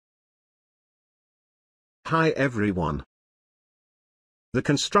Hi everyone. The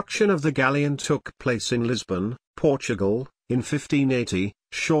construction of the galleon took place in Lisbon, Portugal, in 1580,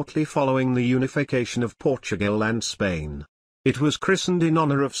 shortly following the unification of Portugal and Spain. It was christened in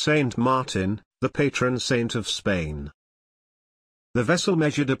honor of Saint Martin, the patron saint of Spain. The vessel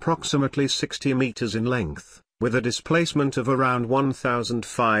measured approximately 60 meters in length, with a displacement of around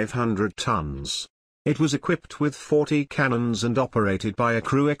 1,500 tons. It was equipped with 40 cannons and operated by a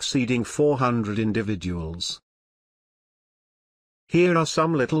crew exceeding 400 individuals. Here are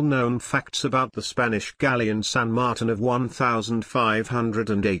some little-known facts about the Spanish galleon San Martin of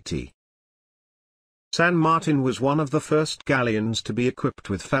 1580. San Martin was one of the first galleons to be equipped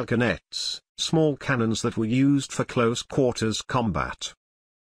with falconets, small cannons that were used for close-quarters combat.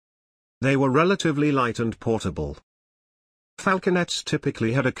 They were relatively light and portable. Falconets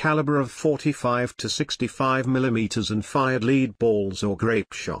typically had a caliber of 45 to 65 mm and fired lead balls or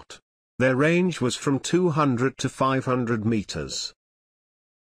grape shot. Their range was from 200 to 500 meters.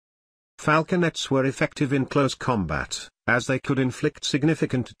 Falconets were effective in close combat, as they could inflict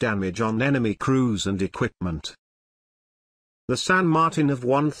significant damage on enemy crews and equipment. The San Martin of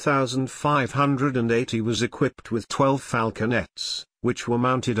 1580 was equipped with 12 falconets, which were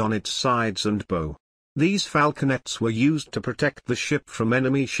mounted on its sides and bow. These falconets were used to protect the ship from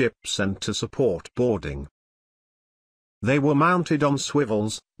enemy ships and to support boarding. They were mounted on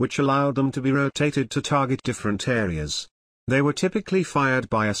swivels, which allowed them to be rotated to target different areas. They were typically fired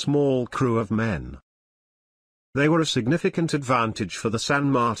by a small crew of men. They were a significant advantage for the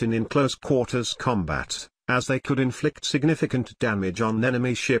San Martin in close-quarters combat, as they could inflict significant damage on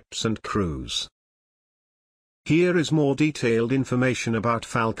enemy ships and crews. Here is more detailed information about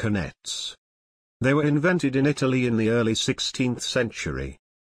falconets. They were invented in Italy in the early 16th century.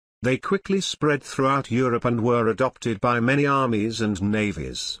 They quickly spread throughout Europe and were adopted by many armies and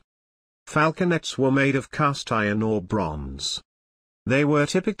navies. Falconets were made of cast iron or bronze. They were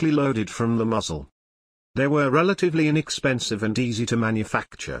typically loaded from the muzzle. They were relatively inexpensive and easy to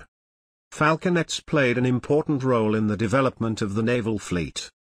manufacture. Falconets played an important role in the development of the naval fleet.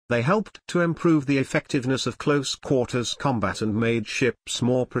 They helped to improve the effectiveness of close-quarters combat and made ships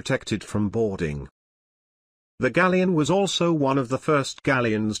more protected from boarding. The galleon was also one of the first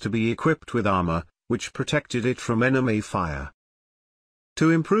galleons to be equipped with armor, which protected it from enemy fire. To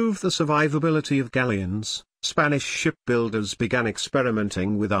improve the survivability of galleons, Spanish shipbuilders began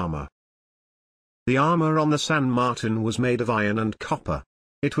experimenting with armor. The armor on the San Martin was made of iron and copper.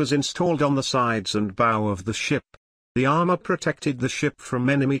 It was installed on the sides and bow of the ship. The armor protected the ship from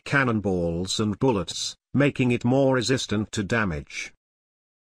enemy cannonballs and bullets, making it more resistant to damage.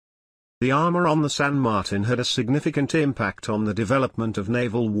 The armor on the San Martin had a significant impact on the development of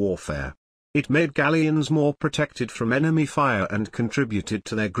naval warfare. It made galleons more protected from enemy fire and contributed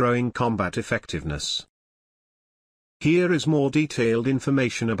to their growing combat effectiveness. Here is more detailed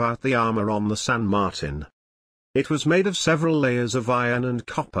information about the armor on the San Martin. It was made of several layers of iron and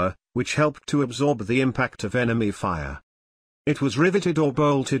copper, which helped to absorb the impact of enemy fire. It was riveted or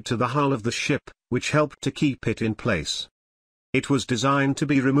bolted to the hull of the ship, which helped to keep it in place. It was designed to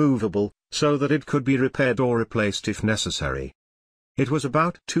be removable, so that it could be repaired or replaced if necessary. It was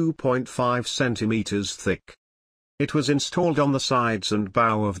about 2.5 centimeters thick. It was installed on the sides and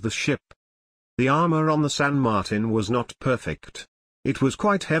bow of the ship. The armor on the San Martin was not perfect. It was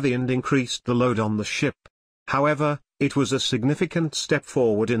quite heavy and increased the load on the ship. However, it was a significant step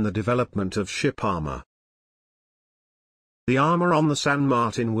forward in the development of ship armor. The armor on the San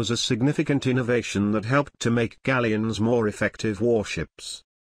Martin was a significant innovation that helped to make galleons more effective warships.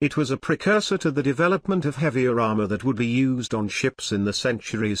 It was a precursor to the development of heavier armor that would be used on ships in the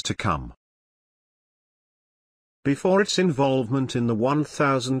centuries to come. Before its involvement in the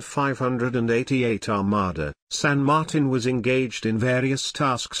 1588 Armada, San Martin was engaged in various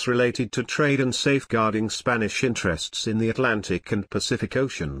tasks related to trade and safeguarding Spanish interests in the Atlantic and Pacific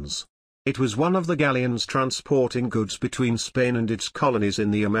Oceans. It was one of the galleons transporting goods between Spain and its colonies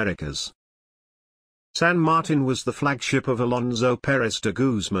in the Americas. San Martin was the flagship of Alonso Pérez de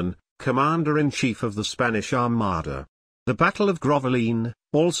Guzmán, commander-in-chief of the Spanish Armada. The Battle of Grovelline,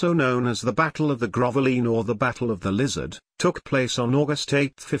 also known as the Battle of the Grovelline or the Battle of the Lizard, took place on August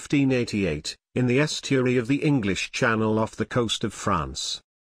 8, 1588, in the estuary of the English Channel off the coast of France.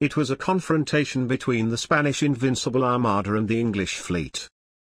 It was a confrontation between the Spanish Invincible Armada and the English fleet.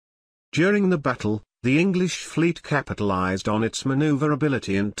 During the battle, the English fleet capitalized on its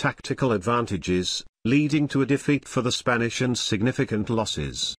maneuverability and tactical advantages, leading to a defeat for the Spanish and significant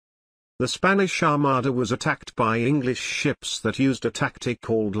losses. The Spanish Armada was attacked by English ships that used a tactic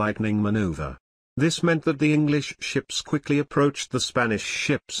called lightning maneuver. This meant that the English ships quickly approached the Spanish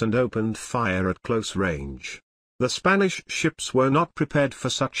ships and opened fire at close range. The Spanish ships were not prepared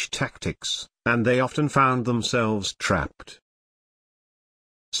for such tactics, and they often found themselves trapped.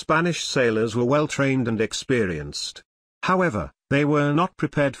 Spanish sailors were well trained and experienced. However, they were not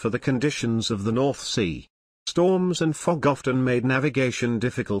prepared for the conditions of the North Sea. Storms and fog often made navigation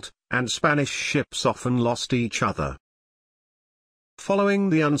difficult, and Spanish ships often lost each other. Following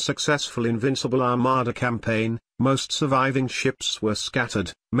the unsuccessful Invincible Armada campaign, most surviving ships were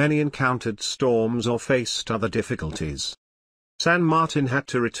scattered, many encountered storms or faced other difficulties. San Martin had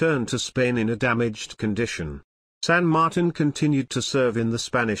to return to Spain in a damaged condition. San Martin continued to serve in the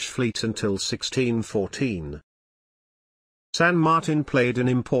Spanish fleet until 1614. San Martin played an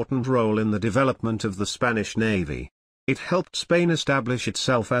important role in the development of the Spanish Navy. It helped Spain establish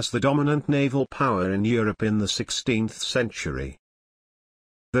itself as the dominant naval power in Europe in the 16th century.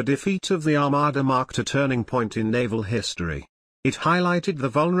 The defeat of the Armada marked a turning point in naval history. It highlighted the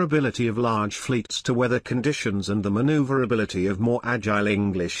vulnerability of large fleets to weather conditions and the maneuverability of more agile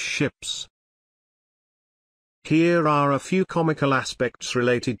English ships. Here are a few comical aspects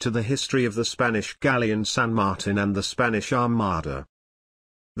related to the history of the Spanish galleon San Martin and the Spanish Armada.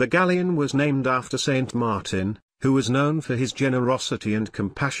 The galleon was named after Saint Martin, who was known for his generosity and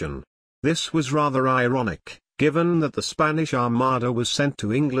compassion. This was rather ironic, given that the Spanish Armada was sent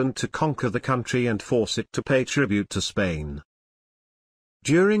to England to conquer the country and force it to pay tribute to Spain.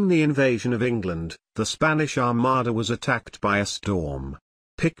 During the invasion of England, the Spanish Armada was attacked by a storm.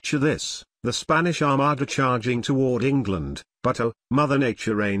 Picture this: the Spanish Armada charging toward England, but oh, Mother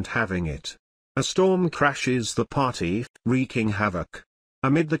Nature ain't having it. A storm crashes the party, wreaking havoc.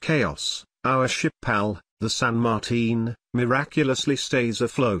 Amid the chaos, our ship pal, the San Martin, miraculously stays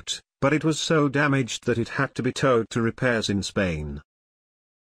afloat, but it was so damaged that it had to be towed to repairs in Spain.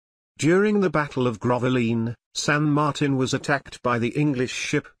 During the Battle of Grovelline, San Martin was attacked by the English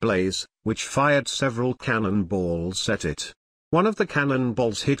ship Blaze, which fired several cannonballs at it. One of the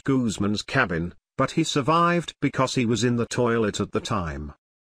cannonballs hit Guzman's cabin, but he survived because he was in the toilet at the time.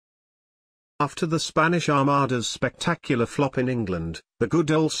 After the Spanish Armada's spectacular flop in England, the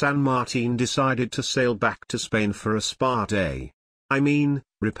good old San Martin decided to sail back to Spain for a spa day. I mean,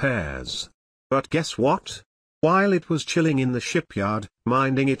 repairs. But guess what? While it was chilling in the shipyard,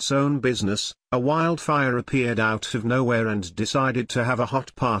 minding its own business, a wildfire appeared out of nowhere and decided to have a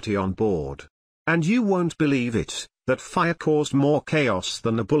hot party on board. And you won't believe it, that fire caused more chaos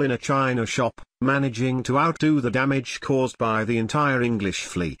than a bull in a china shop, managing to outdo the damage caused by the entire English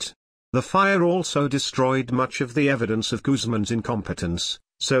fleet. The fire also destroyed much of the evidence of Guzman's incompetence,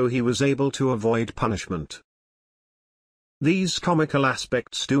 so he was able to avoid punishment. These comical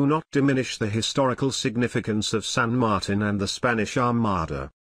aspects do not diminish the historical significance of San Martin and the Spanish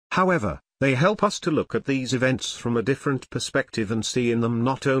Armada. However, they help us to look at these events from a different perspective and see in them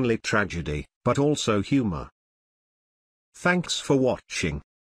not only tragedy, but also humor. Thanks for watching.